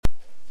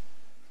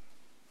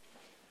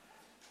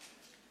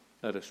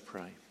Let us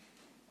pray.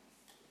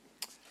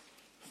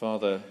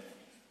 Father,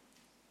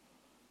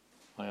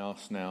 I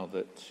ask now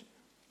that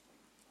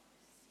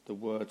the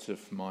words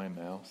of my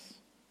mouth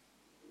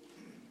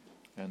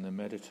and the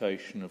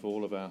meditation of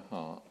all of our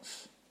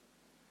hearts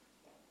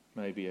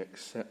may be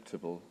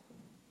acceptable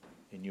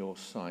in your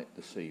sight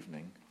this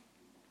evening,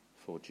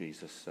 for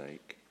Jesus'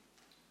 sake.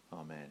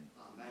 Amen.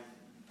 Amen.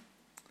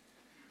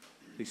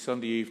 These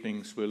Sunday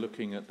evenings we're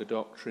looking at the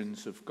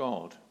doctrines of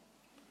God.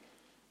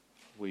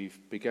 We've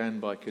began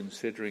by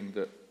considering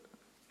that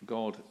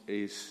God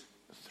is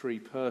three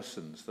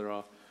persons. There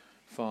are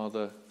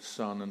Father,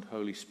 Son, and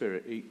Holy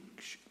Spirit.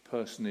 Each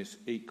person is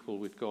equal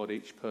with God.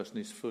 Each person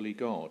is fully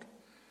God.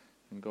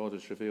 And God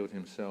has revealed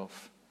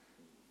himself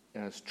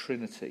as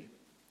Trinity.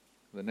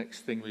 The next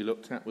thing we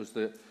looked at was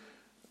the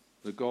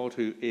God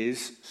who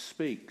is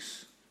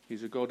speaks.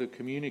 He's a God who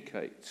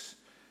communicates.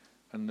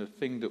 And the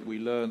thing that we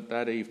learned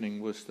that evening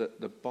was that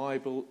the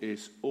Bible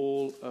is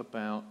all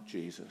about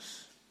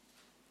Jesus.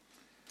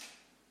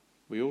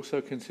 We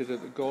also consider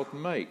that God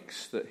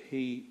makes, that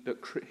he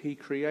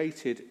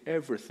created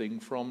everything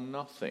from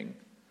nothing.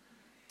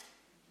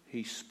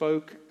 He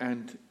spoke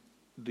and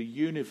the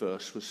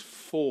universe was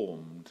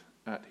formed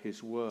at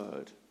his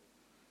word.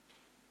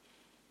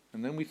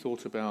 And then we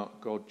thought about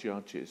God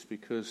judges,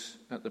 because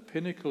at the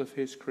pinnacle of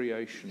his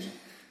creation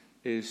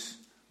is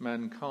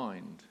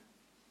mankind,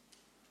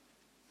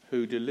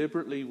 who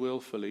deliberately,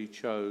 willfully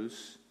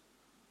chose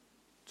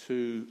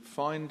to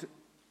find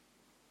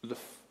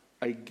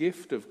a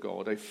gift of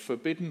God, a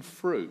forbidden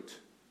fruit,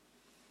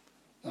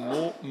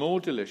 more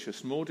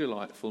delicious, more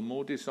delightful,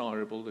 more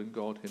desirable than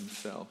God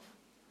himself.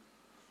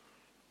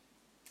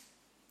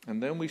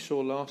 And then we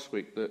saw last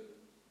week that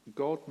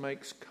God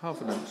makes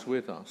covenants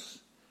with us.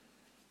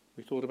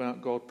 We thought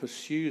about God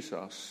pursues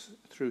us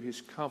through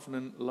his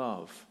covenant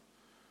love.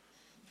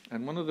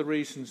 And one of the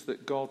reasons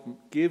that God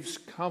gives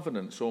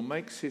covenants or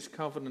makes his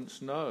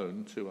covenants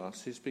known to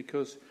us is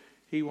because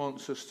he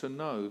wants us to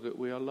know that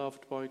we are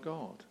loved by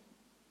God.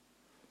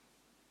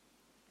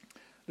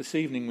 This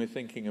evening we're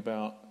thinking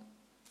about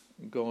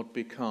God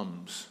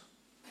becomes,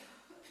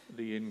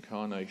 the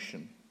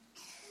incarnation.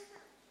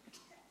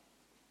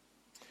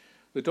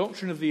 The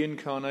doctrine of the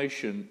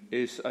incarnation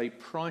is a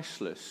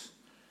priceless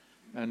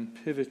and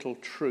pivotal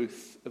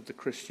truth of the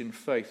Christian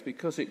faith,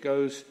 because it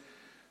goes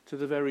to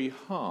the very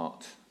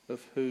heart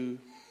of who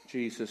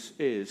Jesus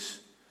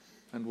is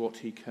and what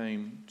he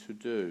came to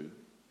do.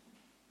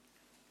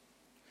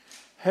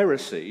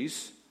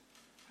 Heresies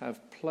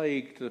have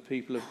plagued the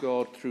people of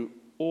God through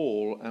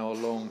all our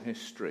long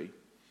history.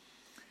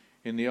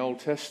 In the Old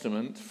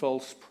Testament,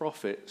 false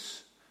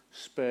prophets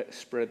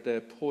spread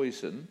their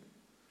poison,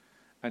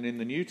 and in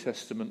the New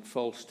Testament,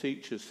 false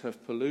teachers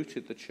have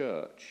polluted the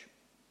church.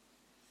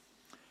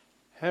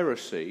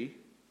 Heresies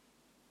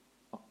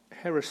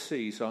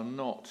are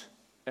not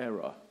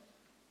error.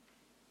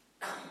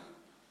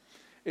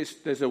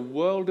 There's a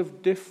world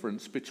of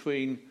difference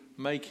between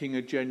making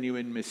a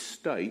genuine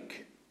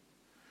mistake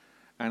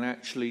and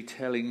actually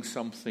telling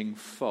something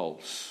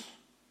false,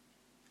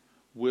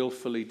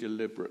 willfully,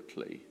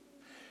 deliberately.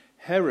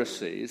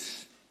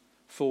 Heresies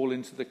fall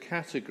into the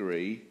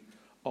category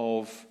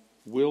of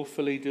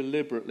willfully,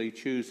 deliberately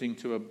choosing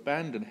to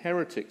abandon.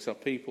 Heretics are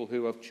people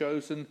who have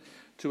chosen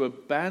to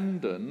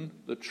abandon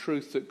the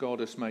truth that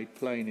God has made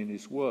plain in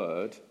his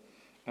word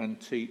and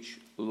teach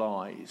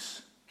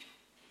lies.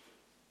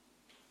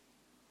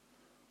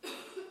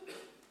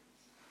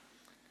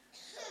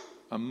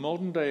 A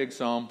modern-day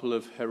example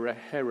of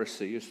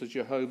heresy is the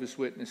Jehovah's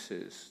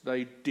Witnesses.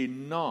 They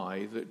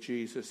deny that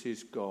Jesus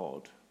is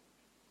God.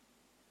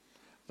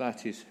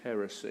 That is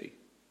heresy.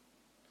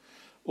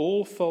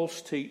 All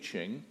false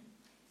teaching,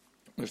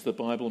 as the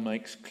Bible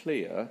makes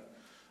clear,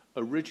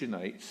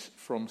 originates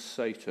from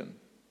Satan.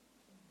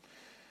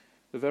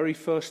 The very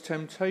first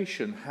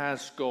temptation,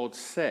 has God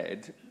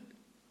said,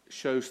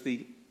 shows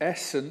the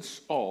essence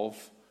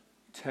of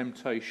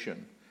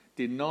temptation.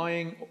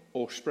 Denying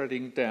or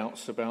spreading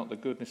doubts about the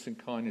goodness and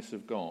kindness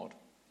of God.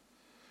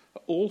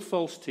 All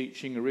false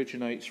teaching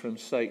originates from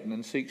Satan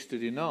and seeks to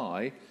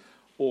deny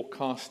or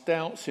cast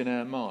doubts in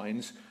our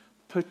minds,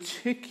 very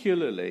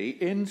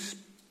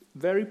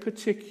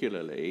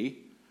particularly,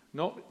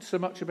 not so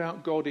much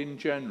about God in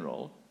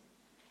general,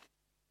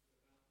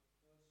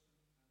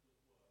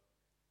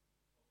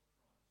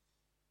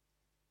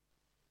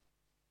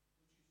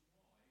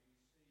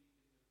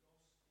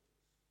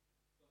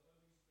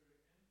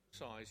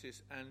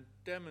 emphasizes and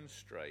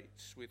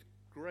demonstrates with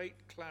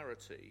great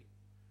clarity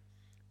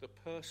the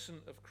person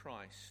of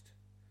Christ.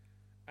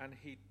 And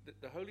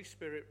the Holy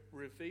Spirit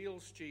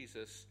reveals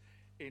Jesus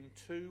in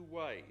two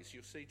ways.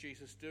 You'll see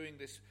Jesus doing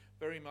this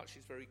very much.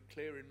 It's very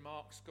clear in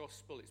Mark's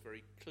Gospel. It's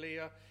very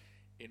clear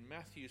in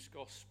Matthew's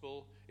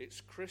Gospel.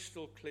 It's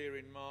crystal clear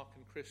in Mark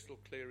and crystal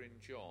clear in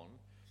John.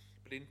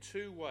 But in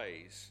two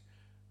ways.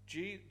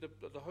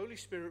 The Holy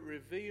Spirit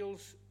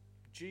reveals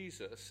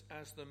Jesus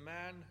as the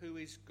man who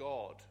is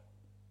God.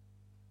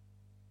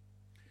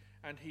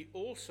 And he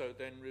also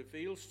then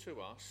reveals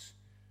to us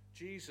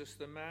Jesus,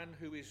 the man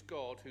who is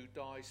God, who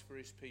dies for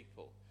his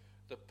people.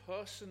 The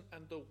person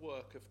and the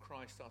work of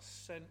Christ are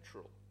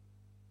central.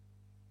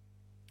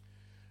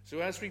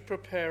 So as we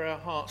prepare our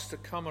hearts to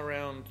come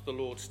around the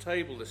Lord's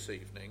table this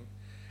evening,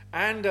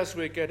 and as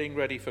we're getting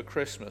ready for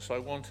Christmas, I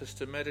want us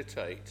to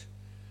meditate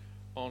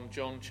on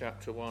John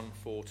chapter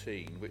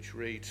 1:14, which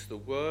reads, "The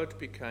Word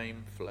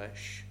became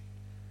flesh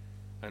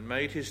and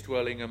made his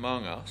dwelling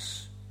among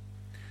us.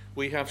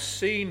 We have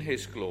seen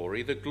his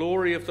glory, the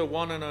glory of the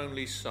one and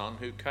only Son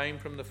who came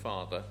from the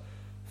Father,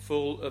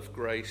 full of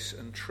grace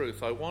and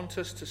truth." I want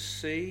us to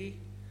see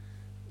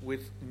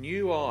with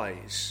new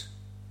eyes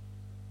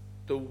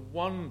the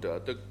wonder,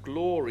 the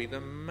glory,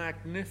 the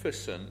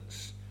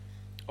magnificence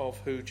of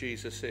who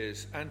Jesus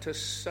is, and to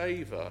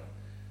savour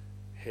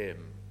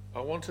him.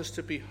 I want us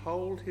to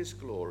behold his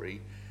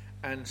glory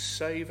and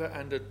savour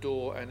and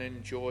adore and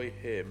enjoy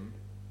him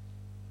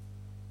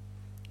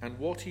and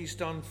what he's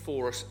done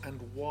for us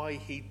and why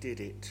he did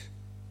it.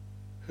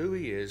 Who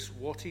he is,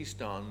 what he's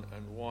done,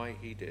 and why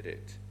he did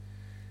it.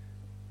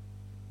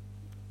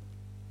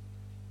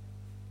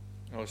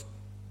 I was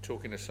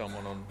talking to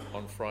someone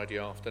on Friday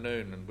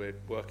afternoon, and we're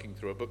working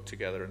through a book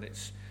together, and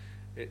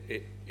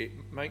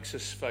it makes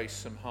us face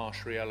some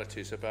harsh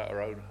realities about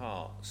our own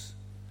hearts.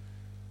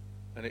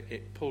 And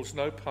it pulls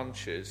no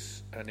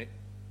punches, and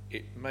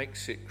it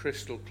makes it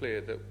crystal clear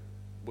that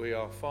we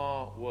are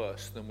far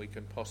worse than we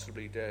can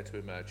possibly dare to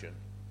imagine.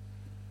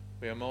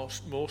 We are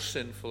more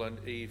sinful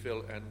and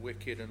evil and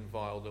wicked and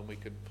vile than we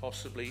could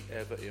possibly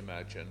ever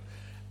imagine.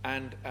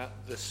 And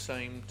at the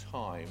same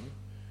time,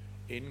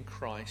 in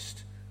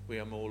Christ, we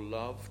are more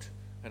loved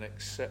and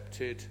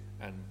accepted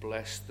and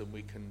blessed than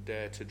we can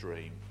dare to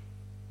dream.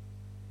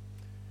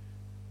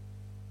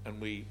 And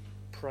we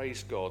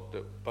praise God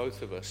that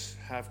both of us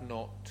have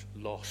not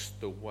lost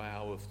the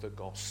wow of the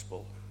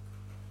gospel.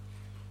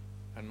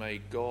 And may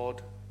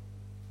God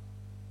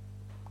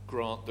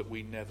grant that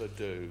we never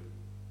do.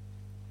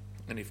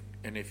 And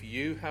if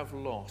you have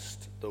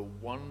lost the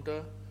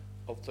wonder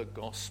of the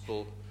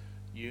gospel,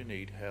 you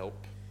need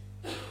help.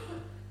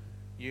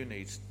 You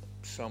need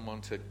someone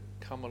to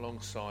come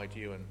alongside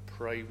you and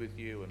pray with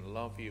you and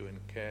love you and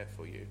care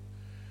for you.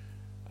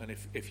 And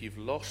if you've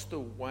lost the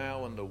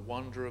wow and the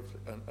wonder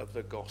of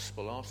the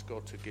gospel, ask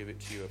God to give it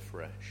to you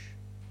afresh.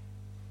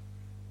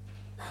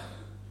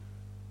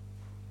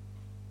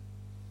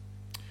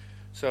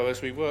 So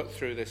as we work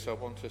through this, I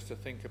want us to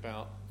think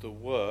about the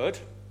word.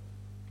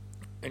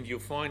 And you'll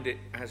find it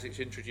as it's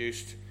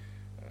introduced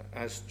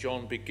as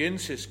John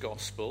begins his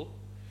gospel.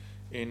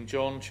 In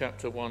John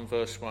chapter 1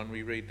 verse 1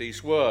 we read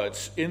these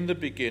words: "In the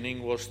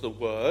beginning was the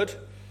Word,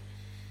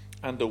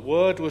 and the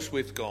Word was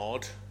with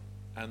God,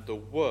 and the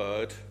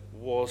Word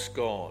was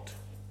God."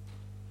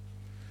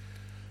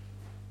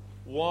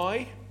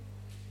 Why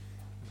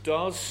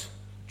does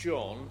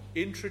John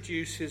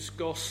introduce his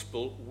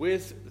gospel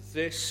with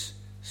this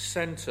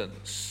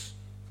sentence?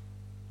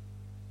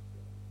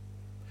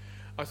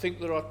 I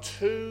think there are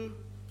two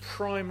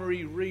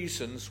primary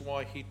reasons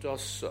why he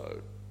does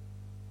so.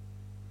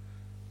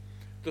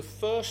 The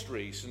first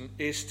reason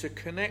is to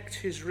connect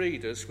his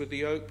readers with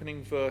the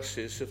opening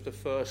verses of the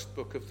first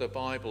book of the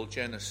Bible,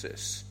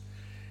 Genesis.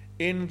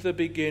 In the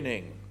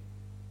beginning.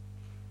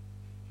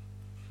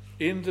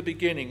 In the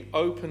beginning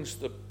opens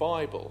the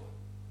Bible.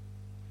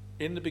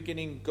 In the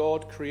beginning,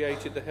 God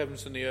created the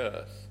heavens and the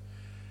earth.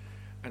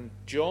 And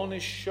John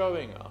is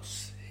showing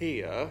us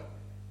here,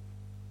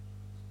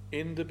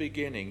 in the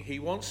beginning, he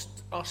wants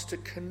us to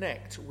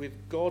connect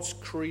with God's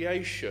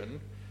creation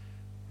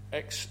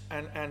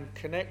and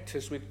connect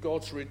us with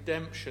God's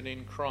redemption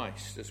in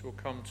Christ, as we'll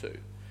come to.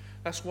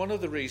 That's one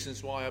of the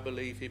reasons why I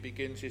believe he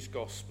begins his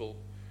gospel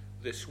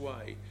this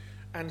way.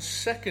 And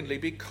secondly,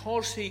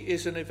 because he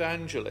is an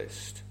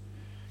evangelist,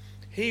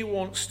 he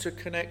wants to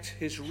connect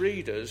his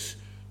readers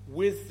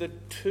with the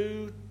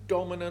two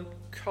dominant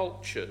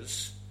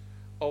cultures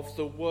of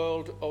the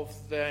world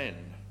of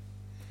then.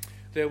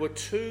 There were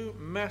two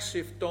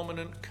massive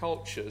dominant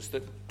cultures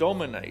that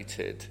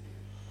dominated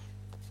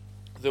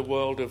the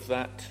world of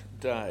that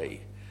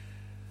day.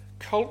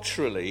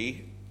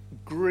 Culturally,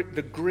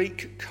 the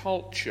Greek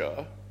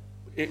culture,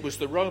 it was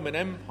the Roman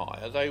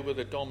Empire, they were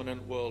the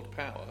dominant world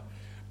power.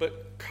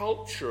 But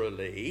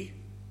culturally,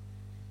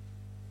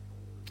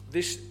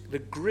 the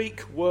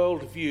Greek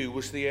worldview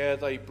was the air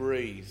they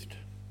breathed.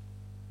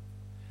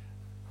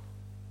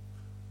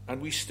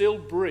 And we still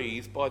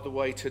breathe, by the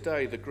way,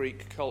 today, the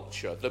Greek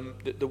culture, the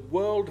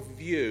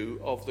worldview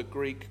of the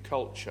Greek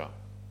culture.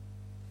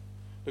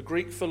 The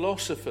Greek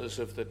philosophers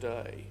of the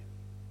day.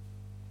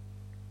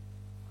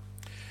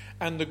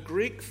 And the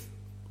Greek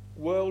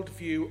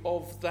worldview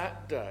of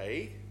that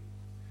day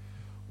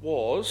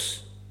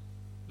was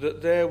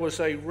that there was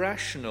a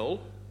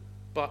rational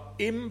but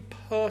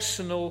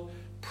impersonal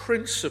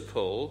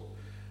principle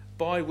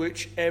by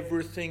which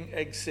everything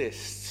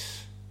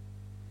exists.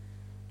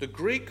 The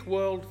Greek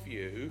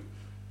worldview,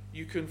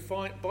 you can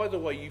find, by the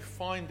way, you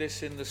find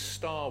this in the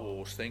Star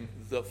Wars thing,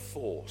 the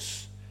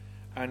Force.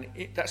 And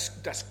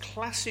that's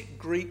classic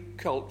Greek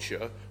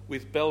culture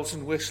with bells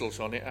and whistles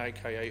on it,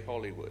 aka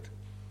Hollywood.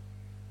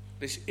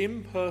 This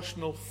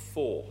impersonal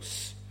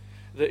force.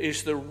 that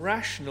is the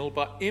rational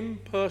but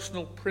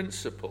impersonal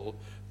principle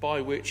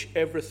by which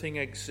everything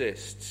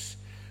exists.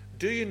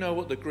 Do you know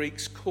what the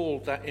Greeks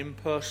called that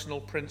impersonal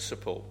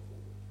principle?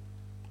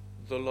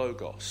 The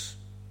Logos.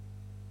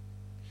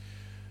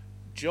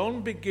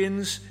 John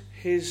begins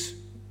his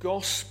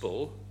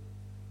gospel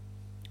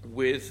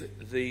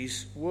with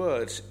these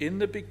words. In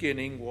the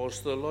beginning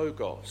was the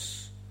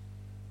Logos.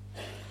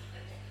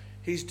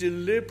 He's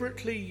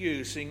deliberately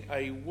using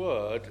a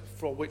word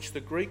for which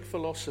the Greek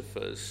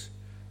philosophers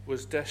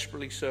was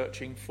desperately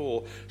searching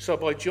for. So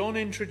by John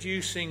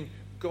introducing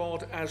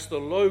God as the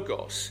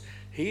Logos,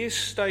 he is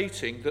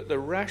stating that the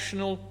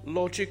rational,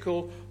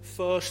 logical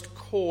first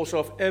cause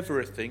of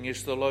everything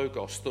is the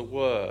Logos, the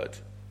Word.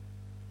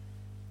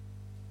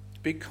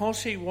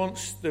 Because he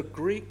wants the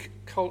Greek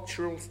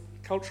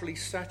culturally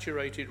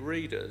saturated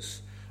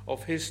readers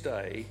of his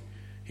day,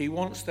 he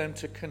wants them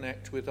to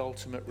connect with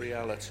ultimate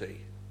reality.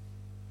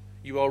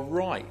 You are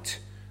right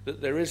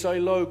that there is a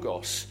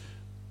Logos,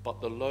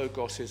 but the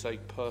Logos is a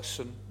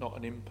person, not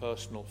an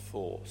impersonal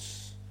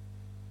force.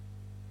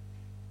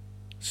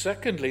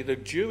 Secondly, the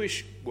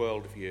Jewish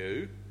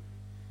worldview,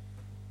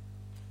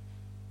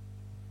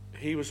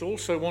 he was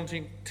also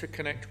wanting to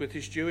connect with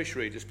his Jewish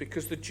readers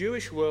because the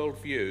Jewish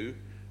worldview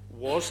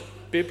was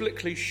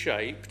biblically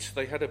shaped.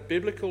 They had a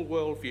biblical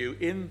worldview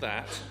in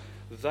that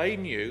they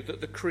knew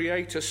that the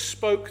Creator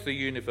spoke the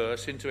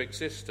universe into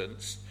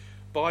existence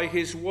by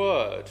his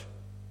word.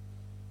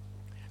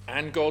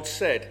 And God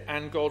said,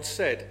 and God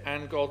said,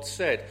 and God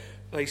said.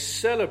 They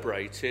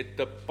celebrated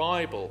the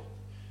Bible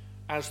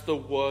as the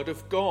word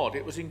of God.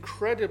 It was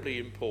incredibly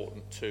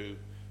important to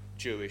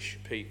Jewish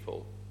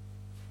people.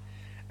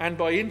 And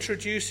by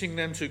introducing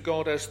them to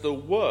God as the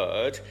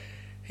Word,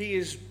 he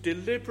is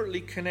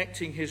deliberately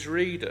connecting his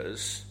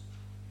readers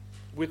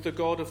with the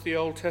God of the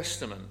Old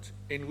Testament,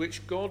 in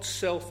which God's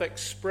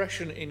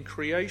self-expression in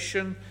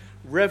creation,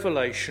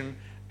 revelation,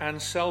 and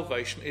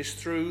salvation is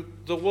through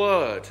the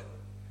Word.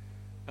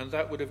 And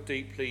that would have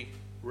deeply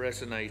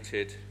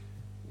resonated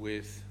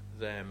with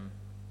them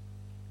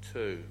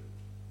too.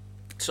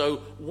 So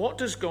what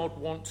does God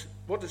want?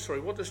 What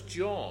does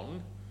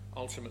John,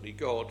 ultimately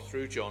God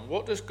through John,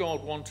 what does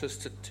God want us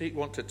to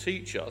want to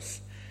teach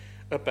us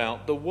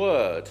about the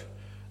Word?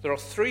 There are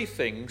three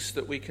things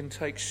that we can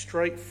take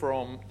straight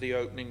from the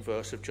opening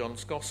verse of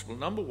John's Gospel.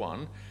 Number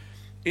one,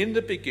 in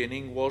the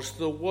beginning was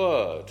the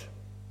Word.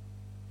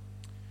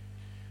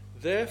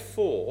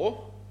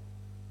 Therefore,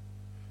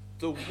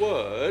 the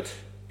Word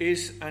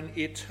is an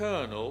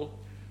eternal,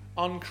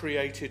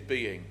 uncreated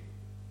being.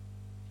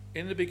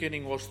 In the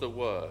beginning was the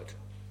Word.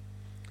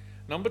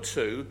 Number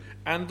two,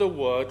 and the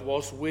Word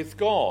was with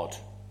God.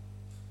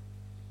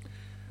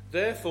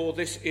 Therefore,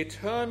 this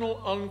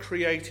eternal,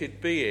 uncreated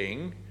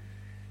being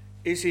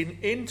is in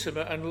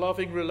intimate and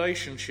loving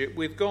relationship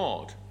with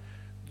God.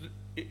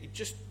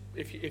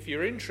 If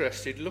you're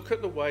interested, look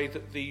at the way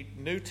that the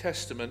New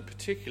Testament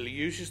particularly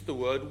uses the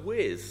word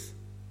with.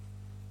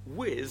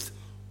 With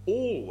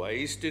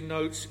always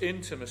denotes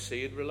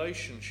intimacy and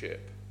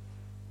relationship.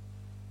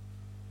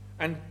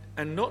 And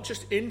not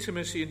just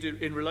intimacy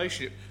in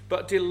relationship,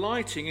 but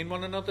delighting in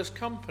one another's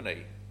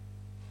company.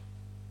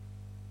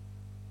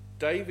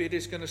 David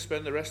is going to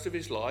spend the rest of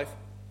his life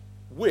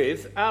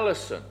with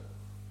Alison.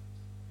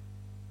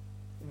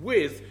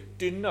 With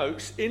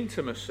denotes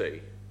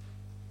intimacy.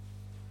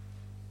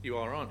 You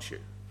are, aren't you?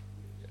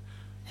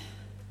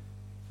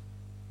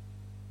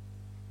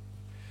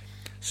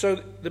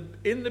 So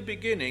in the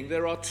beginning,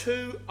 there are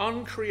two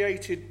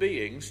uncreated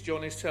beings,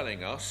 John is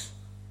telling us,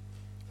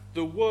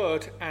 the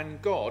Word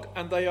and God,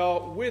 and they are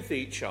with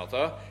each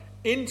other,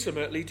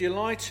 intimately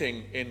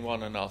delighting in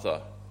one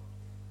another.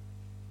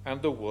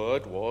 And the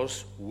Word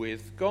was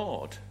with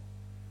God.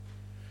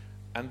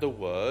 And the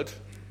Word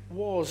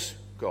was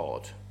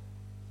God.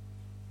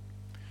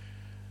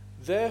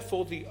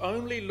 Therefore, the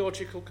only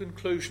logical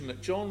conclusion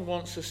that John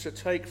wants us to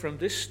take from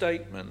this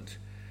statement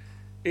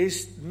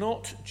is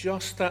not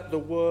just that the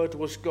Word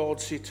was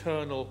God's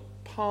eternal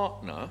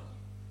partner,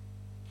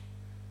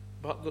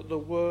 but that the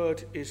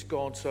Word is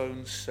God's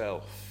own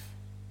self.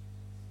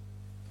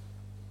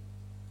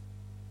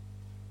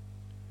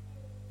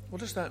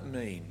 What does that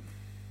mean?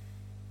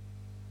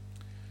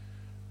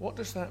 What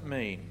does that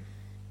mean?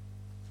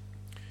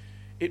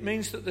 It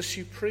means that the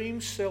supreme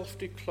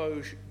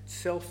self-disclosure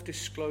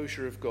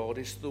of God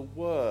is the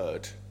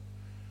Word.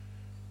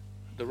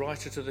 The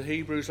writer to the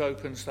Hebrews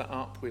opens that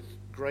up with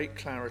great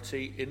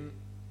clarity.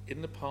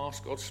 In the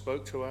past, God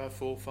spoke to our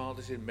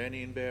forefathers in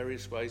many and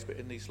various ways, but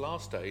in these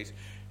last days,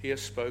 he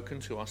has spoken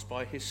to us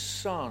by his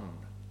Son.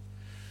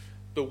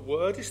 The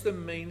Word is the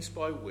means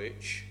by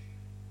which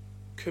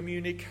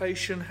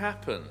communication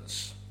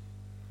happens.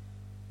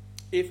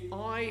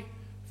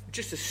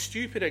 Just a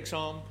stupid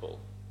example,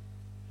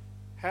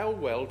 how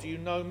well do you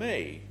know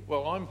me?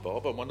 Well, I'm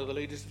Bob, I'm one of the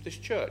leaders of this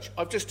church.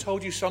 I've just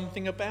told you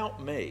something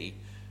about me.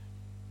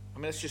 I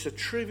mean, that's just a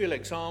trivial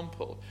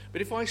example.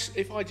 But if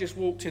I just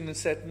walked in and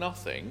said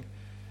nothing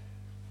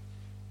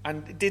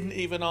and didn't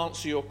even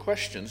answer your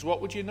questions,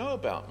 what would you know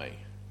about me?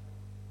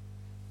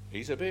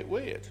 He's a bit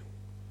weird.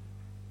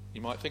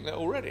 You might think that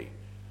already.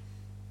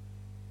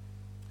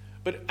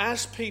 But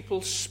as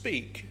people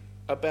speak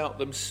about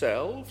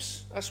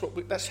themselves,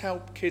 that's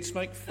how kids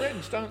make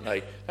friends, don't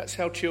they? That's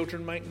how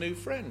children make new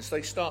friends.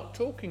 They start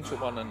talking to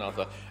one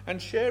another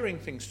and sharing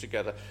things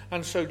together.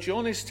 And so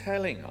John is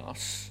telling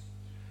us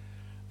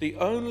we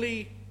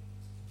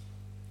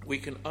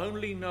can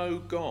only know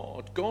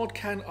God. God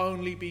can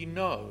only be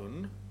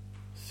known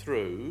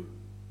through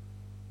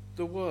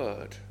the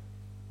Word.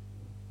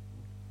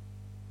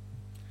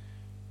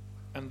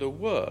 And the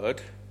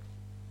Word,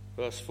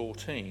 verse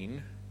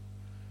 14,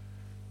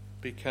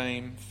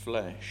 became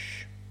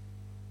flesh.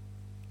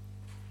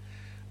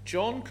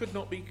 John could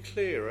not be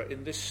clearer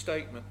in this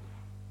statement.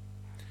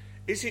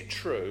 Is it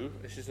true,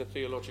 this is a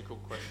theological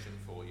question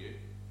for you,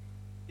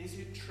 is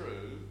it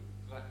true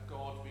that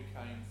God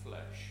became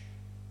flesh?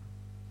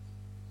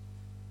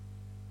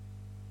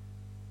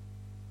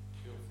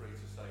 Feel free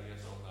to say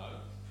yes or no.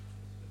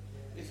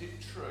 Is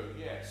it true?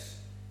 Yes.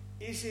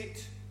 Is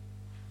it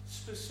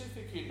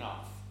specific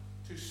enough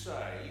to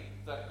say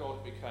that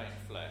God became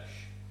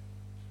flesh?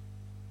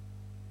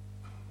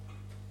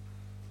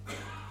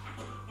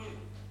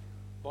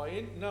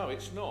 No,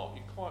 it's not.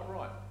 You're quite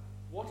right.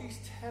 What he's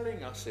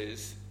telling us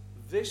is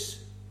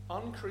this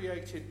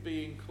uncreated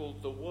being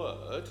called the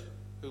Word,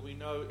 who we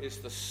know is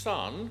the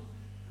Son,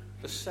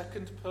 the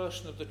second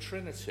person of the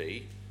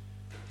Trinity,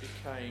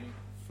 became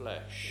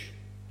flesh.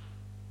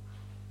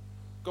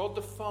 God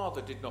the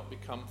Father did not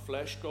become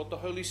flesh. God the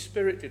Holy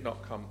Spirit did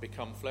not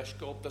become flesh.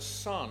 God the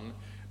Son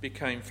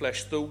became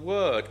flesh. The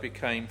Word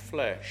became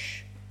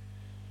flesh.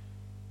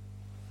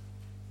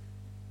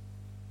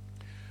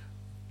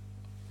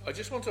 I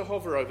just want to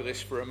hover over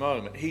this for a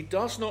moment. He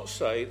does not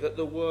say that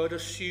the Word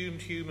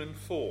assumed human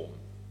form.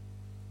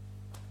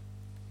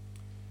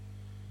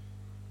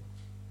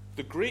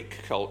 The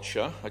Greek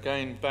culture,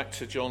 again back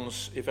to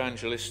John's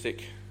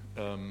evangelistic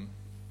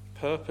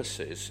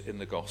purposes in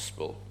the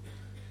Gospel,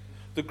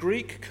 the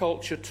Greek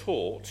culture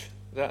taught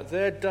that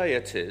their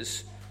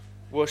deities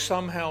were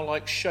somehow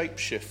like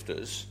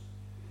shapeshifters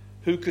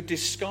who could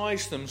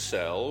disguise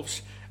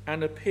themselves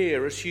and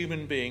appear as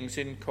human beings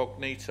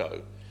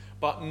incognito,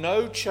 but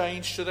no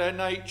change to their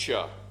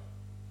nature.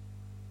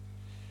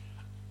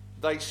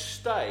 They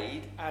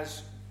stayed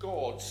as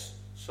gods,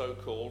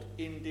 so-called,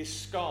 in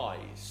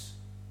disguise.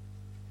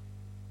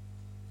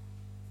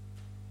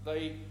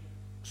 They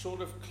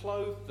sort of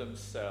clothed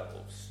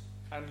themselves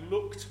and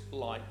looked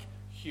like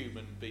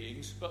human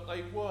beings, but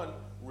they weren't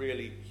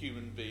really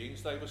human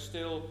beings. They were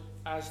still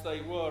as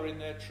they were in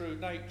their true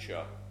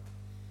nature.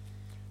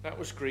 That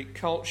was Greek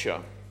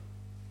culture.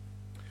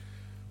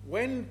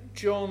 When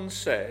John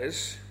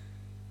says,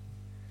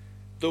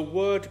 the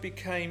Word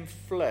became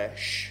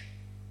flesh,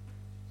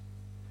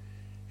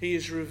 he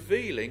is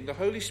revealing, the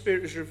Holy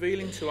Spirit is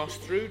revealing to us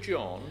through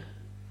John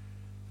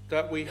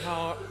that we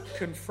are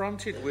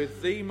confronted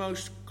with the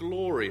most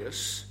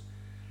glorious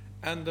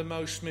and the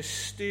most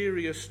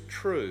mysterious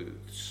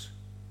truths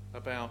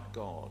about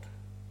God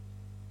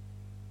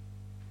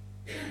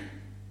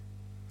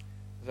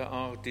that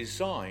are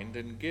designed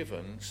and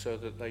given so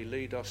that they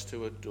lead us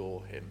to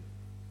adore him.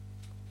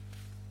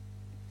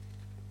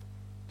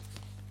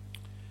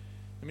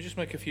 Let me just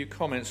make a few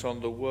comments on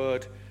the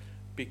word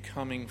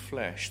becoming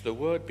flesh. The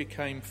Word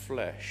became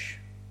flesh.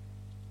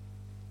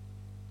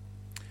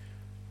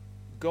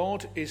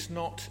 God is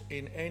not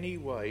in any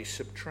way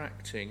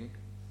subtracting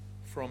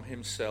from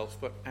himself,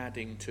 but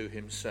adding to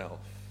himself.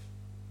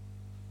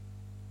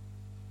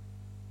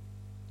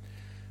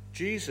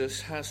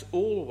 Jesus has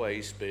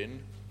always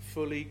been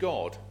fully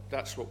God.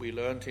 That's what we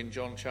learnt in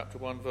John chapter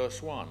 1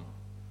 verse 1.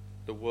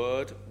 The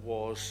Word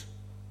was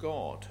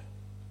God.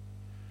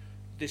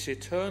 This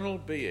eternal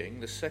being,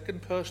 the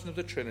second person of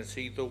the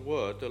Trinity, the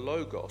Word, the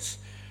Logos,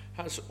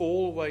 has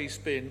always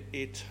been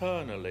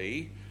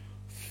eternally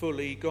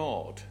fully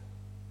God.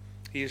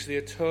 He is the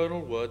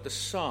eternal Word, the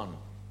Son.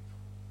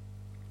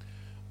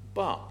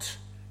 But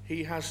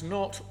he has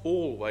not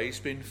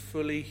always been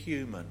fully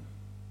human.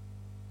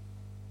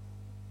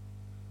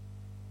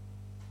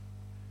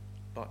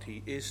 But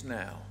he is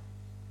now.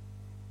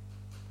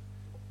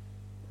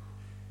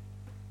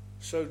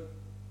 So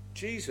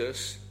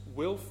Jesus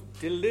will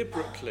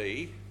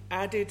deliberately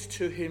added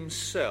to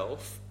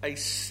himself a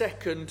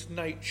second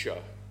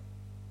nature.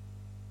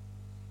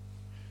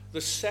 The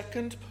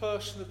second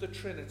person of the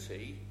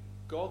Trinity,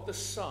 God the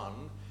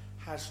Son,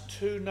 has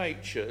two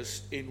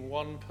natures in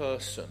one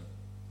person.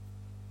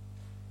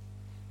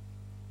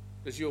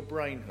 Does your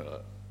brain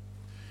hurt?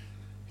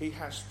 He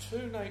has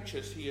two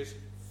natures. He is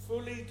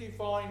fully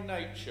divine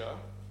nature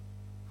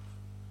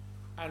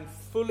and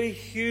fully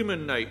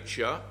human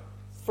nature,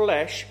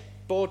 flesh,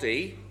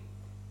 body,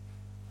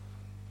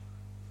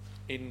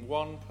 in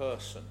one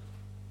person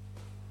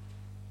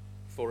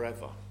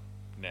forever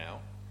now.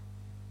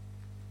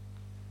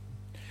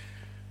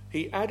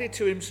 He added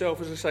to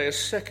himself, as I say, a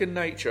second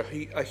nature,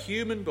 a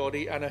human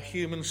body and a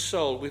human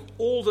soul, with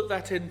all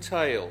that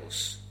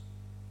entails.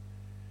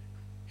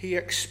 He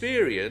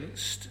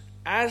experienced,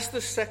 as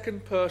the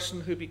second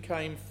person who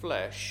became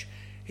flesh,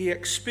 he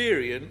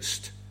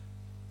experienced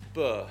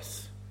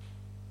birth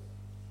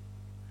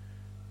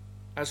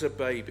as a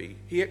baby.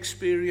 He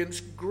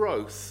experienced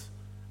growth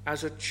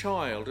as a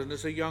child and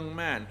as a young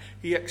man.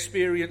 He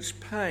experienced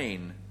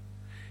pain.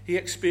 He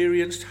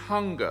experienced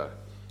hunger.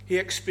 He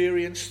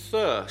experienced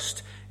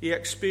thirst. He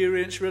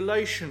experienced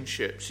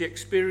relationships. He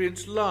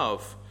experienced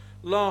love,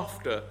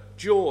 laughter,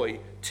 joy,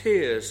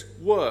 tears,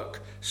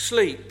 work,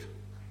 sleep.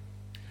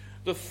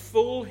 The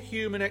full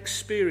human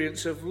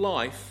experience of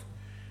life,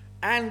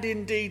 and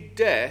indeed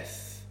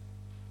death,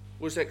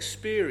 was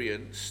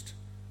experienced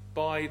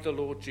by the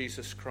Lord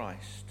Jesus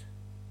Christ.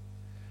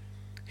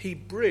 He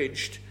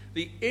bridged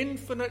the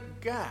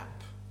infinite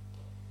gap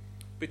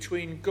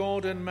between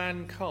God and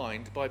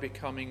mankind by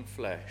becoming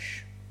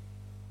flesh.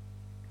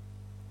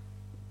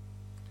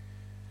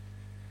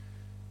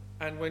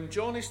 And when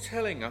John is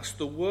telling us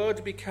the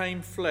Word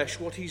became flesh,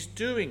 what he's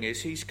doing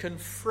is he's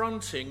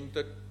confronting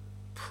the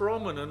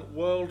prominent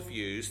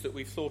worldviews that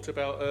we've thought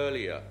about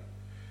earlier.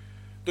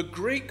 The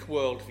Greek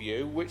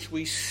worldview, which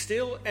we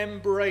still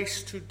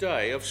embrace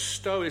today, of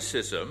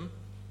Stoicism,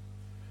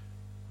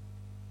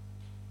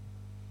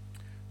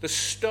 the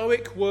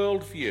Stoic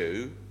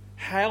worldview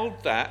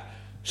held that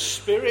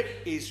spirit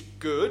is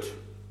good,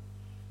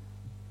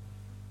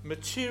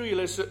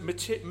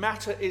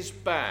 matter is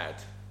bad,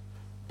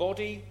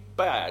 body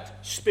bad,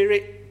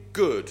 spirit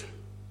good.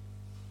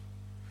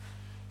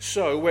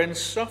 So when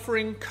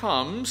suffering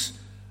comes,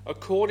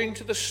 according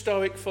to the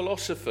Stoic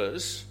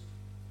philosophers,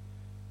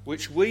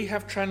 which we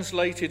have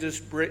translated as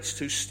Brits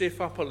to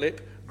stiff upper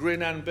lip,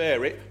 grin and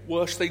bear it,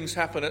 worse things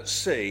happen at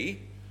sea,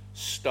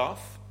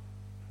 stuff.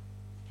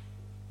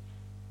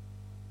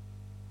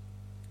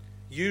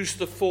 Use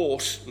the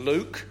force,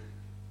 Luke.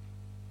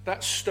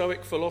 That's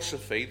Stoic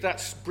philosophy.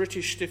 That's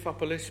British stiff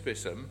upper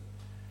lipism.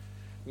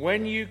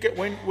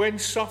 When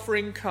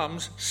suffering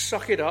comes,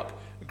 suck it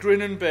up,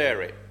 grin and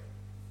bear it.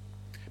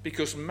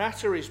 Because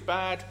matter is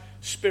bad,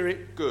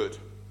 spirit good.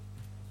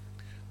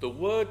 The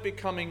Word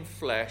becoming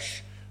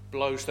flesh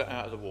blows that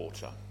out of the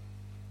water.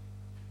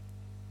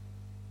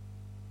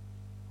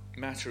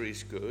 Matter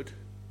is good,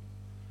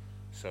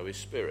 so is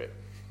spirit.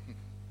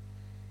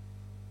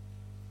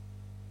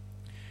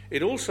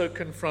 It also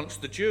confronts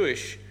the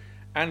Jewish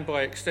and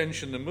by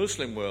extension the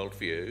Muslim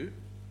worldview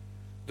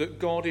that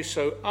God is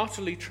so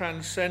utterly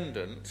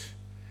transcendent,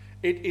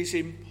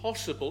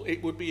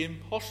 it would be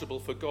impossible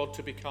for God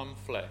to become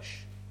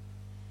flesh.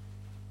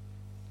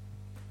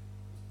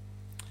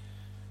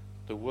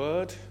 The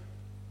Word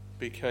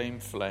became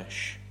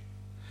flesh.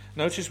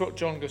 Notice what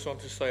John goes on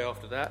to say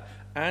after that,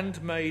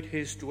 and made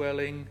his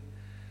dwelling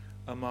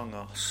among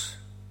us.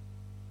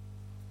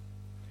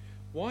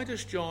 Why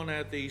does John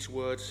add these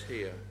words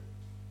here?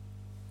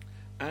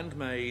 And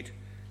made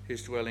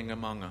his dwelling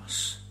among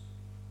us.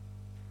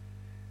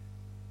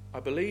 I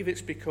believe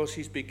it's because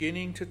he's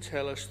beginning to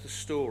tell us the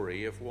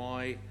story of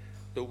why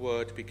the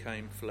Word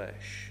became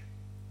flesh.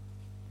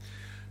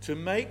 To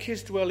make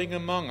his dwelling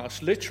among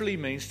us literally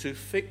means to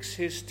fix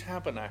his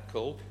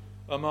tabernacle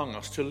among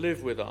us, to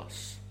live with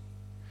us.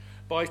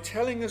 By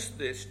telling us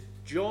this,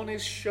 John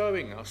is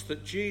showing us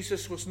that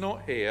Jesus was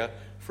not here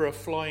for a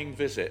flying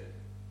visit.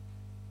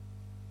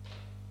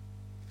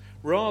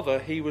 Rather,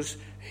 he was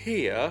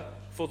here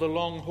for the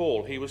long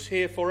haul. He was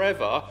here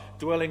forever,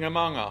 dwelling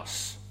among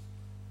us.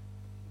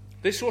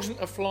 This wasn't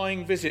a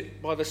flying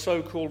visit by the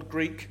so-called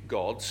Greek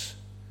gods.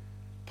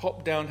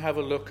 Pop down, have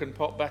a look, and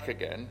pop back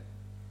again.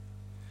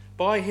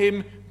 By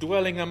him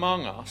dwelling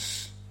among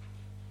us,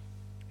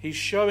 he's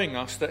showing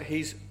us that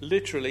he's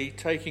literally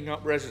taking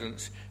up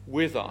residence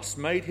with us,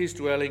 made his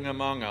dwelling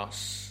among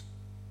us.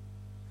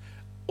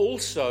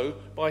 Also,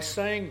 by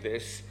saying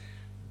this,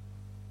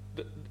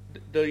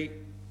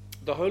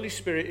 the Holy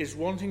Spirit is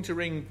wanting to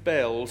ring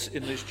bells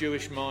in these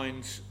Jewish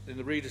minds, in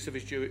the readers of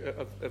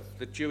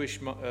the Jewish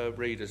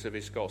readers of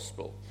his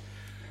gospel.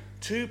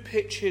 To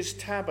pitch his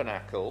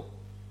tabernacle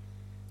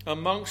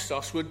amongst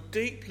us would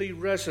deeply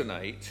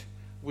resonate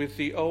with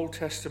the Old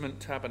Testament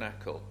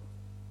tabernacle.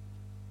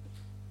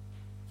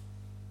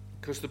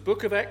 Because the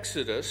book of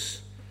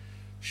Exodus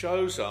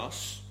shows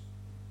us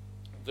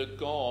that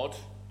God,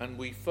 and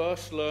we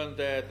first learned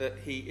there that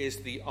he is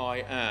the I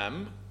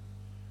am,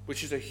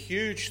 which is a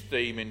huge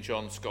theme in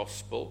John's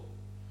Gospel.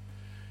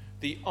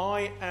 The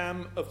I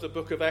am of the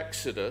book of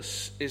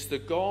Exodus is the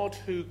God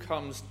who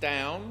comes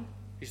down.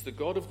 He's the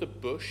God of the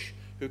bush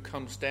who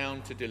comes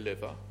down to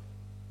deliver.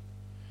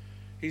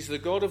 He's the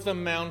God of the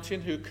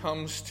mountain who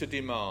comes to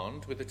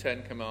demand with the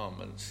Ten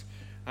Commandments.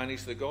 And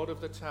he's the God of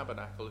the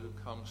tabernacle who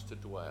comes to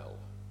dwell.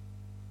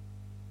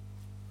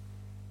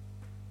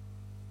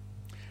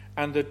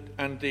 And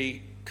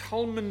the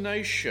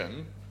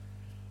culmination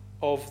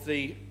of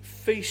the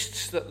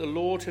feasts that the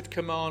Lord had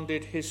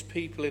commanded his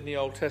people in the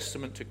Old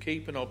Testament to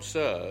keep and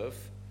observe,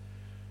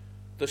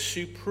 the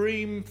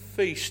supreme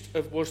feast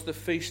was the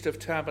Feast of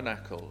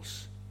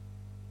Tabernacles,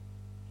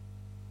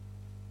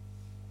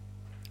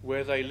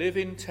 where they live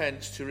in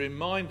tents to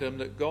remind them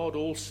that God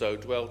also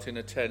dwelt in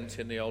a tent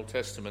in the Old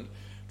Testament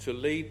to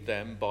lead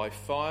them by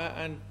fire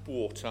and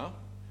water.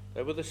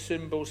 They were the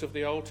symbols of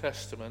the Old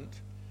Testament,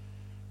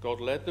 God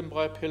led them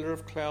by a pillar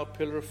of cloud,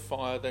 pillar of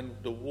fire, then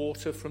the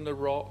water from the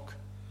rock.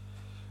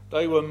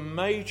 They were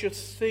major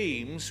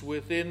themes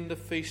within the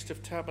Feast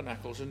of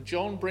Tabernacles, and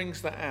John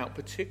brings that out,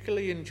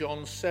 particularly in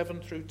John 7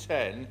 through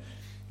 10,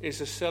 is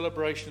a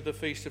celebration of the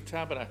Feast of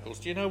Tabernacles.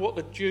 Do you know what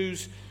the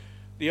Jews,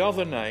 the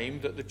other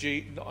name that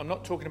I'm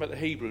not talking about the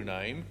Hebrew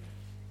name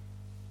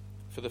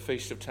for the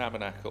Feast of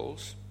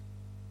Tabernacles.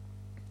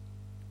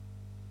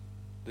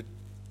 The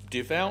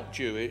devout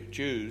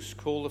Jews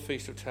call the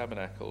Feast of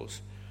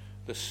Tabernacles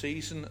the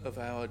season of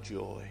our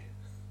joy.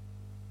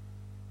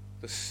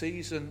 The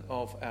season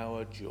of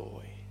our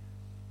joy.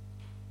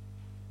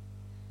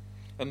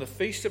 And the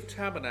Feast of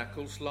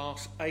Tabernacles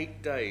lasts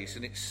 8 days,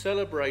 and it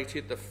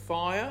celebrated the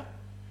fire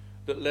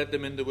that led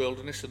them in the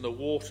wilderness and the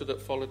water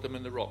that followed them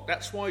in the rock.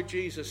 That's why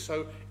Jesus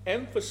so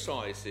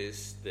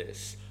emphasizes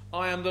this.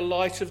 I am the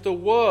light of the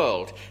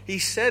world. He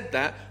said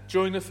that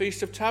during the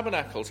Feast of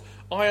Tabernacles.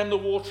 I am the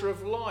water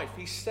of life.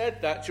 He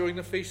said that during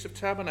the Feast of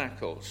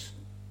Tabernacles.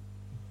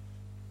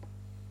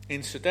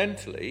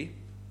 Incidentally,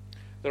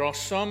 there are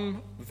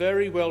some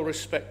very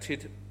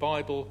well-respected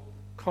Bible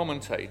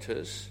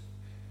commentators.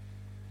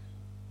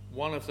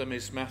 One of them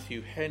is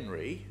Matthew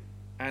Henry,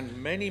 and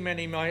many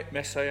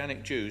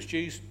Messianic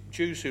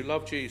Jews who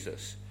love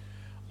Jesus,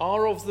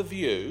 are of the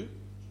view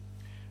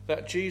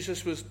that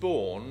Jesus was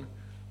born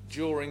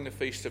during the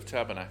Feast of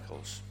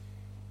Tabernacles.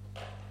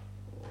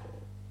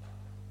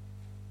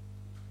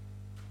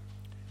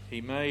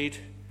 He made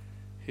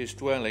his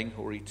dwelling,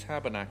 or he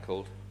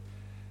tabernacled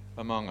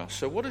among us.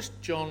 So what is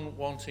John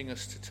wanting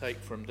us to take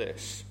from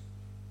this?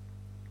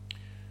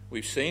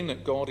 We've seen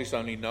that God is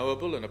only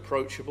knowable and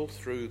approachable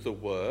through the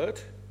Word.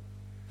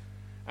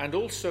 And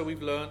also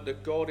we've learnt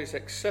that God is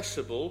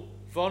accessible,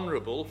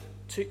 vulnerable,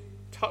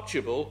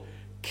 touchable,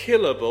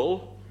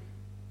 killable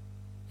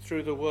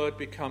through the Word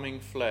becoming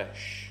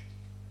flesh.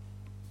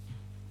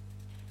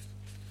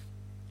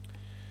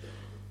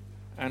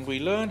 And we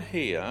learn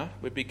here,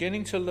 we're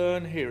beginning to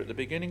learn here at the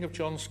beginning of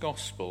John's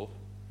Gospel,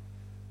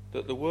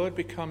 that the Word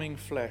becoming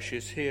flesh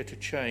is here to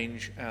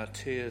change our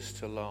tears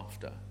to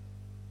laughter,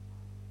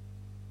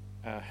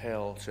 our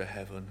hell to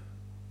heaven,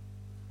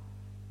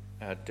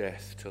 our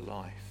death to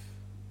life.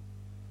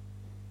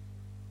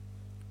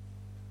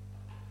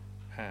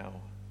 How?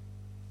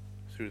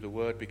 Through the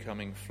Word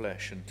becoming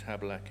flesh and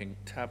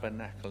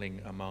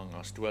tabernacling among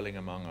us, dwelling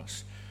among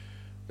us.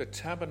 The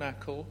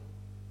tabernacle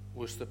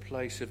was the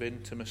place of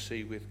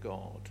intimacy with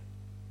God.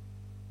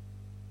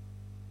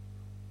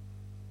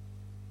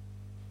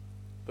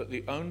 But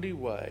the only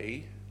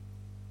way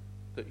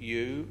that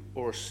you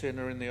or a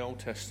sinner in the Old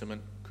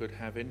Testament could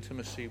have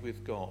intimacy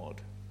with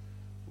God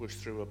was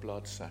through a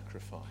blood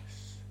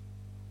sacrifice.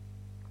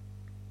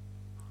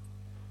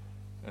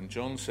 And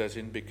John says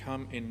in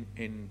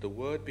the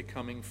Word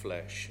becoming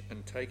flesh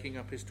and taking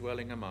up his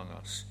dwelling among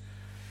us,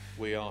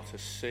 we are to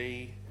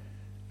see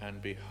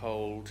and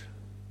behold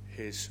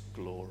his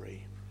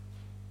glory.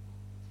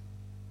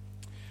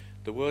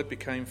 The Word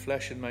became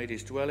flesh and made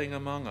his dwelling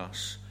among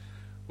us.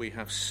 We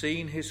have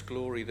seen his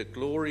glory, the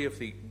glory of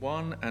the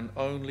one and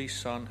only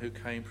Son who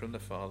came from the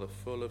Father,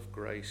 full of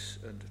grace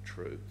and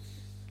truth.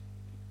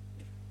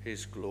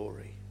 His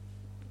glory,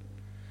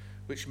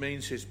 which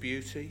means his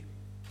beauty.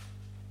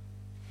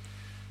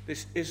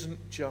 This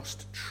isn't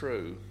just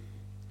true.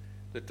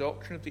 The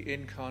doctrine of the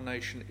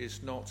incarnation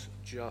is not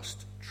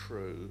just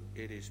true,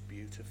 it is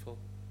beautiful.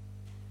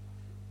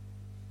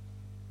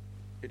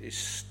 It is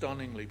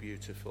stunningly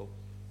beautiful.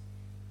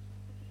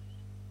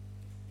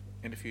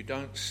 And if you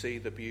don't see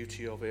the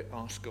beauty of it,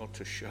 ask God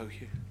to show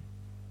you.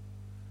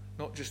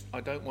 Not just, I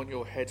don't want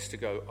your heads to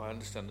go, I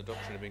understand the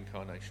doctrine of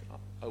incarnation.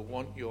 I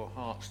want your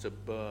hearts to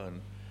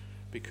burn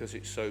because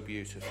it's so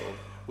beautiful.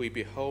 We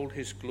behold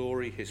his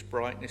glory, his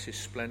brightness, his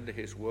splendour,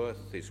 his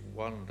worth, his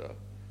wonder.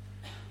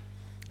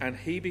 And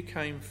he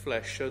became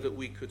flesh so that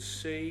we could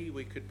see,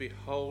 we could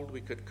behold,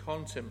 we could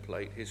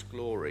contemplate his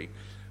glory,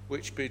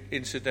 which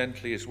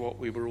incidentally is what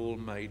we were all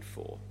made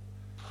for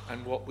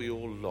and what we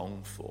all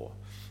long for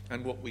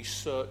and what we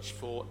search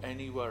for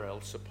anywhere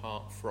else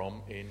apart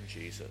from in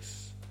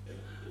Jesus.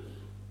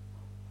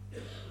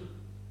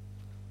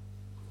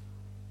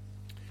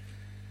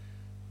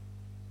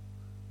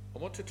 I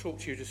want to talk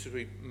to you just as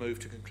we move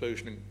to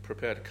conclusion and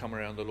prepare to come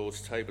around the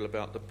Lord's table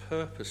about the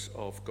purpose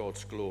of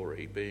God's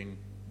glory being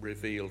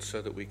revealed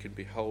so that we can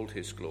behold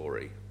his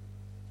glory.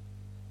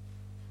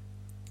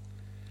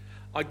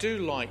 I do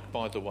like,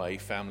 by the way,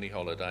 family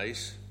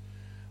holidays.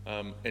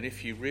 And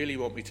if you really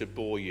want me to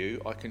bore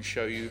you, I can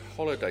show you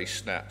holiday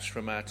snaps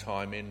from our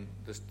time in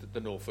the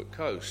Norfolk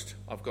coast.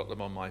 I've got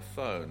them on my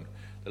phone.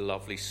 The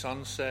lovely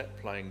sunset,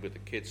 playing with the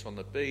kids on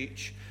the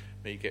beach,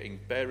 me getting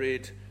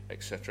buried,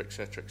 etc.,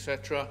 etc.,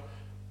 etc.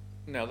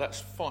 Now that's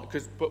fine,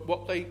 but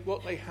what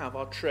they have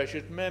are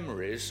treasured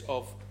memories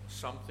of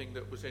something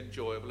that was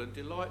enjoyable and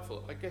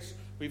delightful. I guess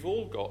we've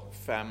all got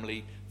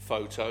family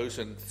photos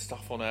and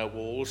stuff on our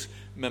walls,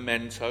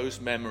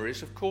 mementos,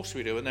 memories. Of course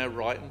we do, and they're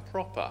right and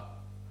proper.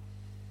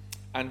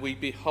 And we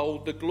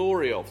behold the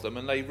glory of them,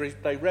 and they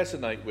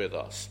resonate with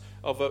us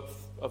of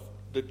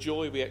the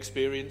joy we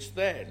experienced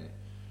then.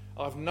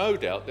 I've no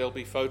doubt there'll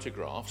be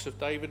photographs of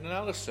David and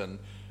Alison,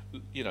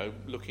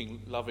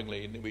 looking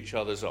lovingly into each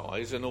other's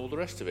eyes and all the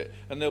rest of it.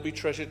 And there'll be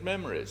treasured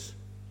memories.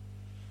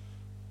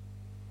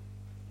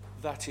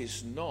 That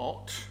is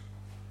not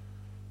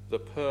the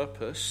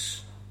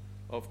purpose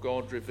of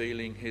God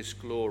revealing his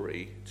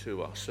glory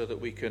to us, so that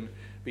we can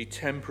be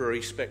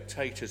temporary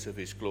spectators of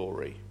his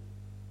glory.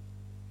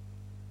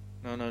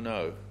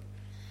 No.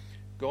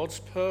 God's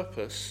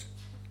purpose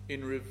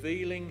in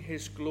revealing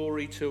his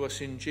glory to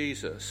us in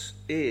Jesus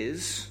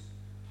is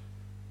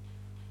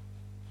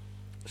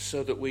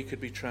so that we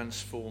could be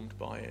transformed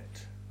by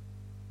it.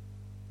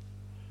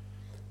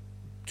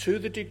 To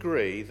the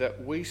degree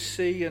that we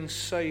see and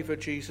savour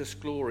Jesus'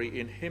 glory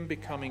in him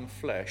becoming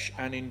flesh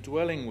and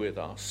indwelling with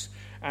us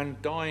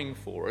and dying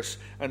for us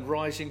and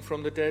rising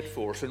from the dead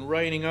for us and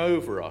reigning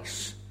over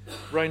us,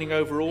 reigning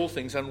over all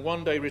things and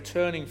one day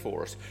returning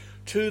for us,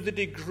 to the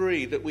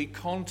degree that we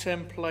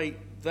contemplate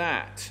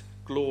that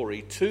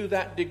glory, to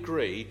that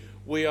degree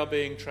we are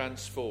being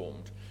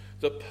transformed.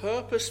 The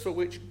purpose for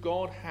which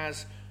God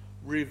has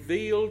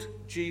revealed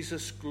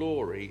Jesus'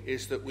 glory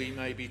is that we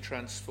may be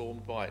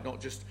transformed by it, not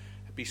just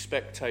be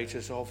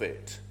spectators of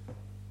it.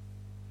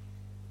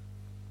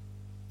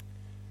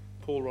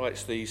 Paul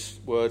writes these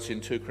words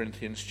in 2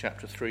 Corinthians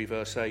chapter 3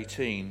 verse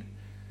 18,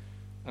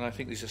 and I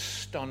think these are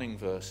stunning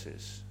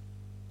verses.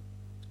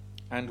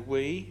 And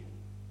we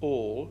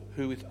all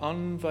who with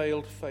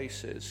unveiled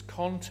faces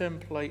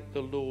contemplate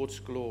the Lord's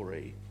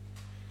glory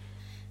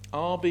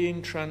are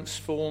being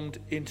transformed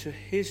into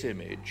his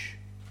image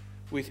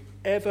with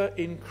ever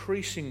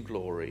increasing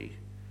glory,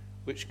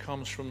 which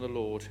comes from the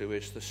Lord who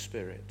is the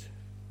Spirit.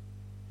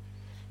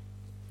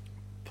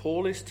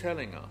 Paul is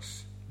telling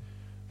us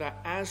that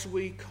as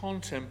we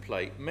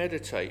contemplate,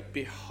 meditate,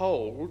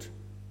 behold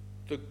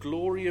the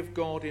glory of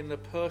God in the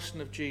person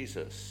of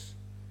Jesus,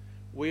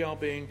 we are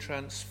being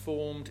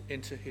transformed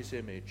into his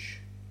image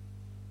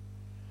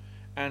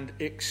and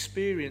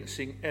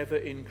experiencing ever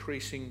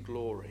increasing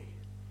glory.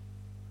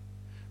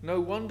 No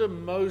wonder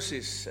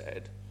Moses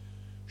said,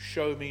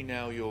 "Show me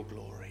now your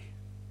glory."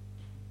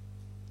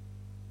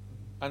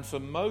 And for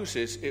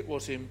Moses it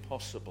was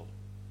impossible.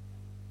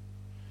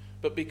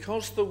 But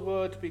because the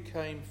Word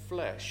became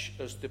flesh,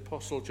 as the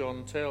Apostle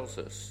John tells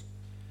us,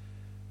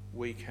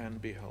 we can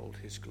behold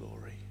his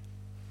glory.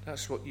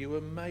 That's what you were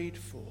made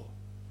for.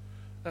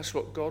 That's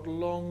what God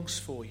longs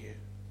for you,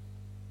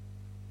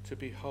 to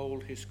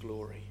behold his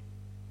glory.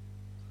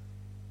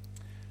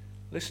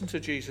 Listen to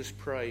Jesus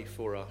pray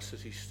for us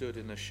as he stood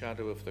in the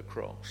shadow of the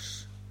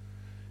cross.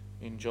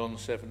 In John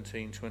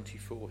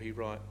 17:24,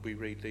 we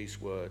read these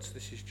words.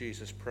 This is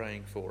Jesus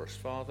praying for us.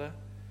 Father,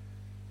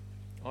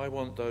 I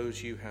want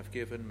those you have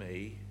given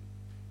me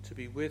to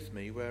be with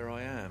me where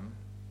I am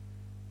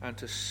and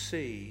to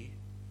see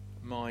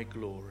my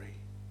glory.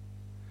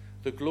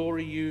 The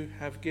glory you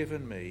have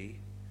given me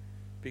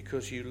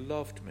because you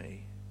loved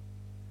me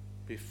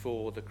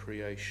before the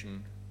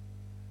creation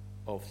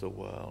of the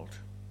world.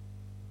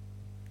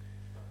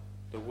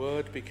 The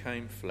Word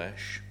became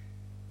flesh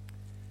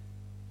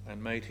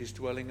and made his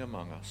dwelling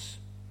among us.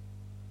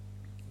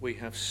 We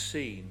have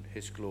seen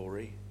his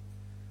glory,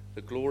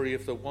 the glory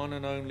of the one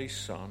and only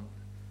Son,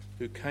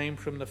 who came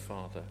from the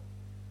Father,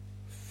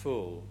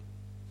 full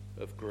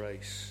of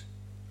grace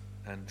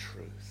and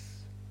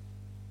truth.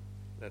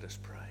 Let us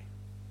pray.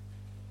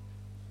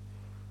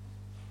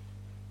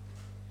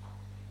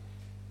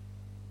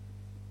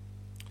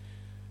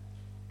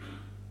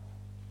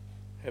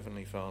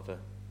 Heavenly Father,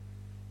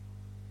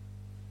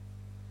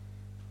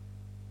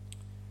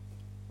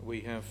 we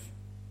have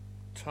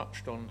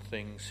touched on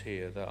things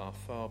here that are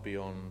far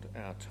beyond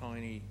our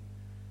tiny,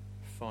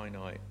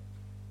 finite,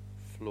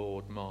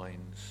 flawed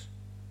minds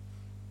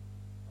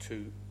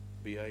to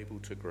be able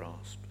to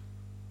grasp.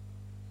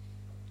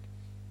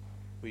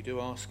 We do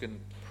ask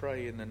and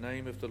pray in the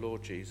name of the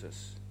Lord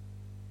Jesus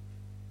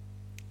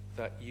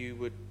that you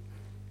would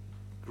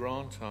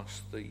grant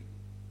us the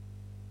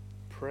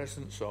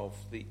presence of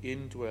the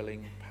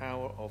indwelling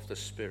power of the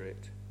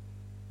Spirit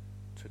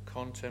to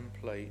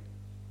contemplate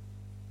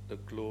the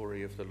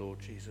glory of the Lord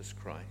Jesus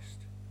Christ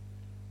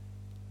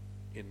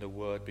in the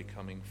Word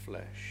becoming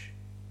flesh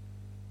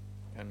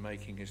and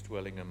making his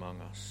dwelling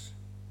among us,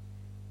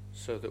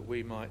 so that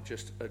we might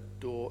just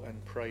adore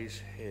and praise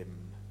him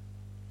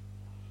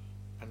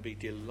and be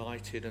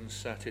delighted and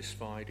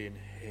satisfied in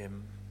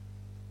him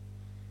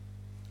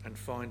and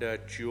find our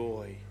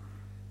joy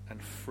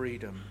and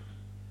freedom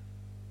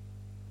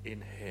in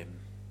him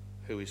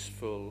who is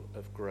full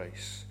of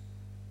grace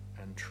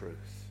and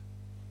truth.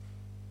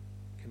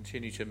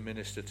 Continue to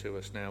minister to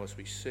us now as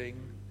we sing,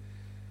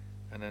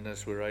 and then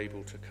as we're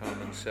able to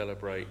come and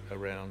celebrate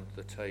around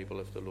the table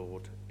of the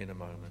Lord in a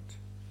moment.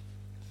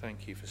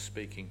 Thank you for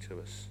speaking to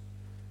us.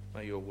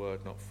 May your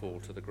word not fall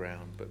to the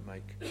ground, but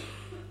make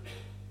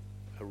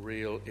a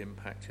real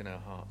impact in our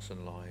hearts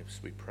and lives.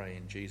 We pray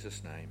in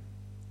Jesus' name.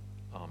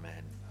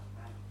 Amen.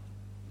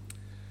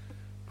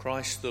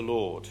 Christ the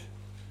Lord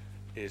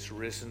is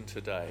risen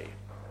today.